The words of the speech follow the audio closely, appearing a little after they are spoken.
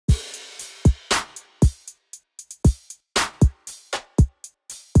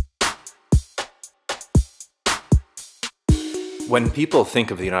When people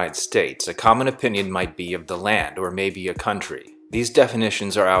think of the United States, a common opinion might be of the land or maybe a country. These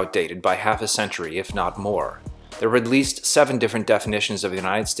definitions are outdated by half a century, if not more. There were at least 7 different definitions of the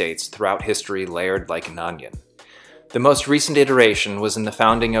United States throughout history, layered like an onion. The most recent iteration was in the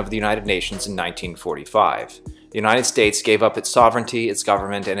founding of the United Nations in 1945. The United States gave up its sovereignty, its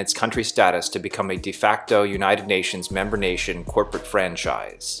government, and its country status to become a de facto United Nations member nation corporate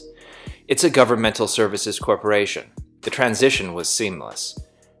franchise. It's a governmental services corporation. The transition was seamless.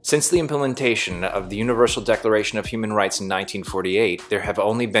 Since the implementation of the Universal Declaration of Human Rights in 1948, there have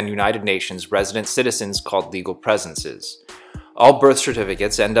only been United Nations resident citizens called legal presences. All birth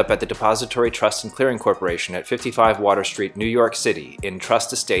certificates end up at the Depository Trust and Clearing Corporation at 55 Water Street, New York City, in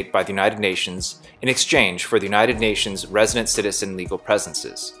trust estate by the United Nations in exchange for the United Nations resident citizen legal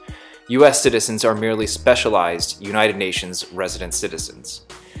presences. U.S. citizens are merely specialized United Nations resident citizens.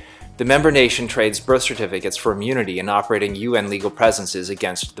 The member nation trades birth certificates for immunity in operating UN legal presences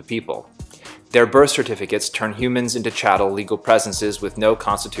against the people. Their birth certificates turn humans into chattel legal presences with no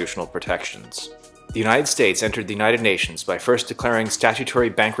constitutional protections. The United States entered the United Nations by first declaring statutory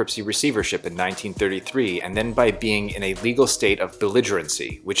bankruptcy receivership in 1933 and then by being in a legal state of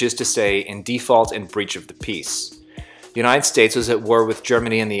belligerency, which is to say, in default and breach of the peace. The United States was at war with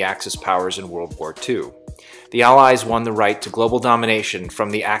Germany and the Axis powers in World War II. The Allies won the right to global domination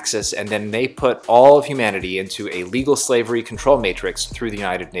from the Axis, and then they put all of humanity into a legal slavery control matrix through the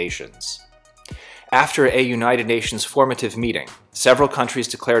United Nations. After a United Nations formative meeting, several countries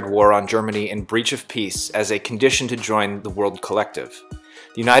declared war on Germany in breach of peace as a condition to join the world collective.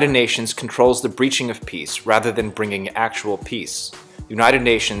 The United Nations controls the breaching of peace rather than bringing actual peace. The United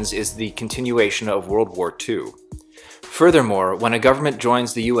Nations is the continuation of World War II. Furthermore, when a government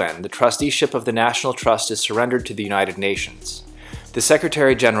joins the UN, the trusteeship of the National Trust is surrendered to the United Nations. The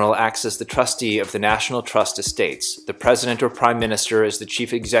Secretary General acts as the trustee of the National Trust estates. The President or Prime Minister is the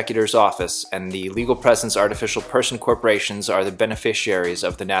Chief Executive's office, and the legal presence artificial person corporations are the beneficiaries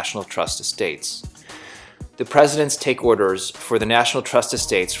of the National Trust estates. The Presidents take orders for the National Trust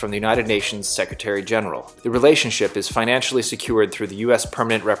estates from the United Nations Secretary General. The relationship is financially secured through the U.S.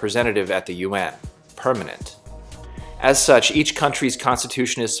 Permanent Representative at the UN. Permanent. As such, each country's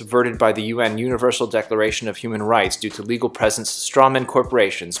constitution is subverted by the UN Universal Declaration of Human Rights due to legal presence strawman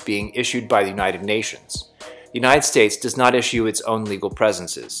corporations being issued by the United Nations. The United States does not issue its own legal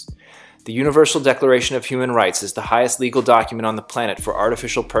presences. The Universal Declaration of Human Rights is the highest legal document on the planet for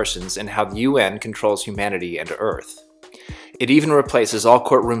artificial persons and how the UN controls humanity and Earth. It even replaces all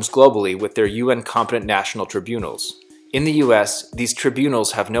courtrooms globally with their UN competent national tribunals. In the US, these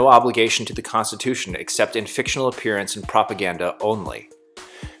tribunals have no obligation to the Constitution except in fictional appearance and propaganda only.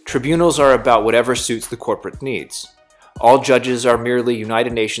 Tribunals are about whatever suits the corporate needs. All judges are merely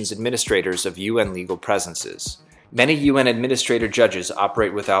United Nations administrators of UN legal presences. Many UN administrator judges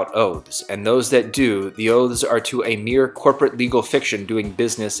operate without oaths, and those that do, the oaths are to a mere corporate legal fiction doing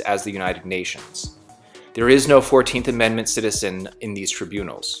business as the United Nations. There is no 14th Amendment citizen in these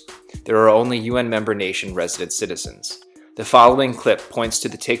tribunals. There are only UN member nation resident citizens. The following clip points to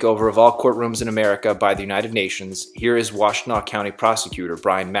the takeover of all courtrooms in America by the United Nations. Here is Washtenaw County Prosecutor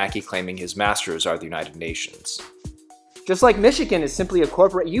Brian Mackey claiming his masters are the United Nations. Just like Michigan is simply a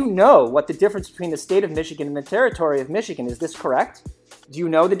corporate, you know what the difference between the state of Michigan and the territory of Michigan. Is this correct? Do you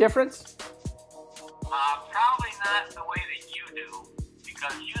know the difference? Probably not the way that you do,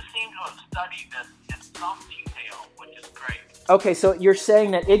 because you seem to have studied this in some detail, which is great. Okay, so you're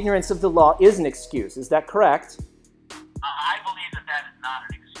saying that ignorance of the law is an excuse. Is that correct? I believe that that is not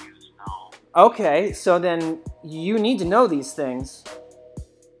an excuse, no. Okay, so then you need to know these things.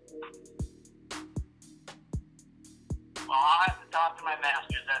 Well, I'll have to talk to my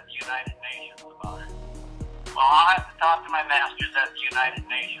masters at the United Nations about it. Well, I'll have to talk to my masters at the United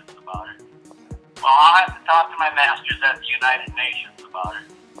Nations about it. Well, I'll have to talk to my masters at the United Nations about it.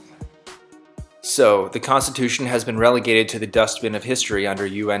 So, the Constitution has been relegated to the dustbin of history under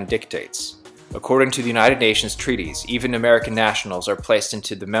UN dictates. According to the United Nations treaties, even American nationals are placed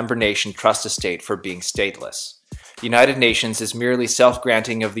into the member nation trust estate for being stateless. The United Nations is merely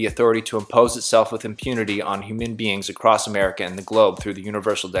self-granting of the authority to impose itself with impunity on human beings across America and the globe through the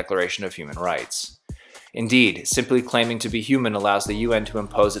Universal Declaration of Human Rights. Indeed, simply claiming to be human allows the UN to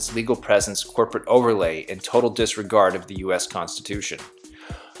impose its legal presence corporate overlay in total disregard of the US Constitution.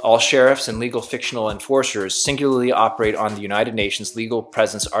 All sheriffs and legal fictional enforcers singularly operate on the United Nations legal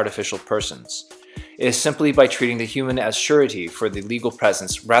presence artificial persons. It is simply by treating the human as surety for the legal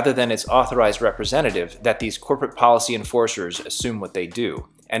presence rather than its authorized representative that these corporate policy enforcers assume what they do,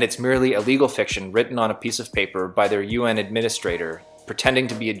 and it's merely a legal fiction written on a piece of paper by their UN administrator pretending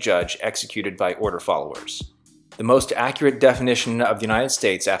to be a judge executed by order followers. The most accurate definition of the United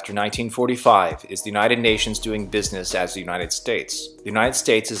States after 1945 is the United Nations doing business as the United States. The United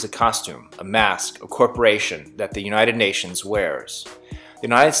States is a costume, a mask, a corporation that the United Nations wears. The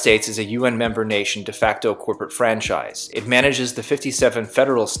United States is a UN member nation de facto corporate franchise. It manages the 57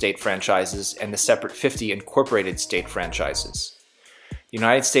 federal state franchises and the separate 50 incorporated state franchises. The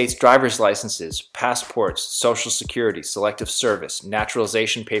United States driver's licenses, passports, social security, selective service,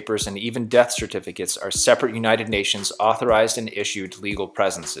 naturalization papers, and even death certificates are separate United Nations authorized and issued legal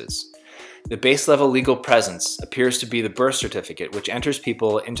presences. The base-level legal presence appears to be the birth certificate, which enters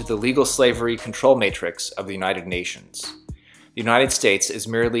people into the legal slavery control matrix of the United Nations. The United States is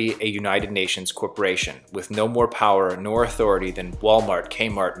merely a United Nations corporation, with no more power nor authority than Walmart,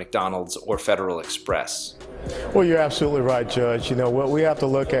 Kmart, McDonald's, or Federal Express. Well, you're absolutely right, Judge. You know, what we have to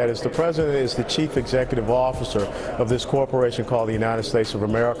look at is the President is the Chief Executive Officer of this corporation called the United States of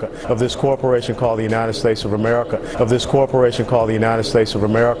America, of this corporation called the United States of America, of this corporation called the United States of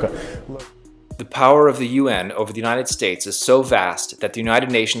America. Look. The power of the UN over the United States is so vast that the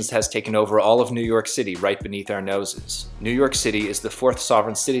United Nations has taken over all of New York City right beneath our noses. New York City is the fourth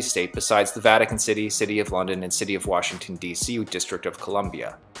sovereign city-state besides the Vatican City, City of London, and City of Washington, D.C., District of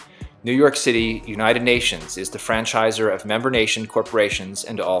Columbia. New York City, United Nations, is the franchisor of member nation corporations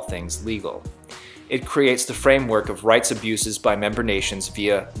and all things legal. It creates the framework of rights abuses by member nations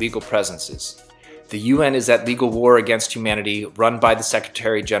via legal presences. The UN is at legal war against humanity run by the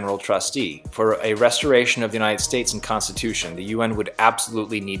Secretary-General Trustee. For a restoration of the United States and Constitution, the UN would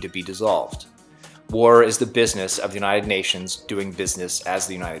absolutely need to be dissolved. War is the business of the United Nations doing business as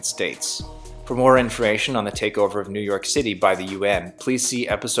the United States. For more information on the takeover of New York City by the UN, please see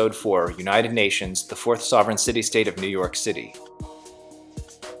Episode 4, United Nations, the Fourth Sovereign City-State of New York City.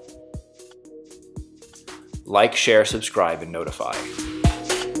 Like, share, subscribe, and notify.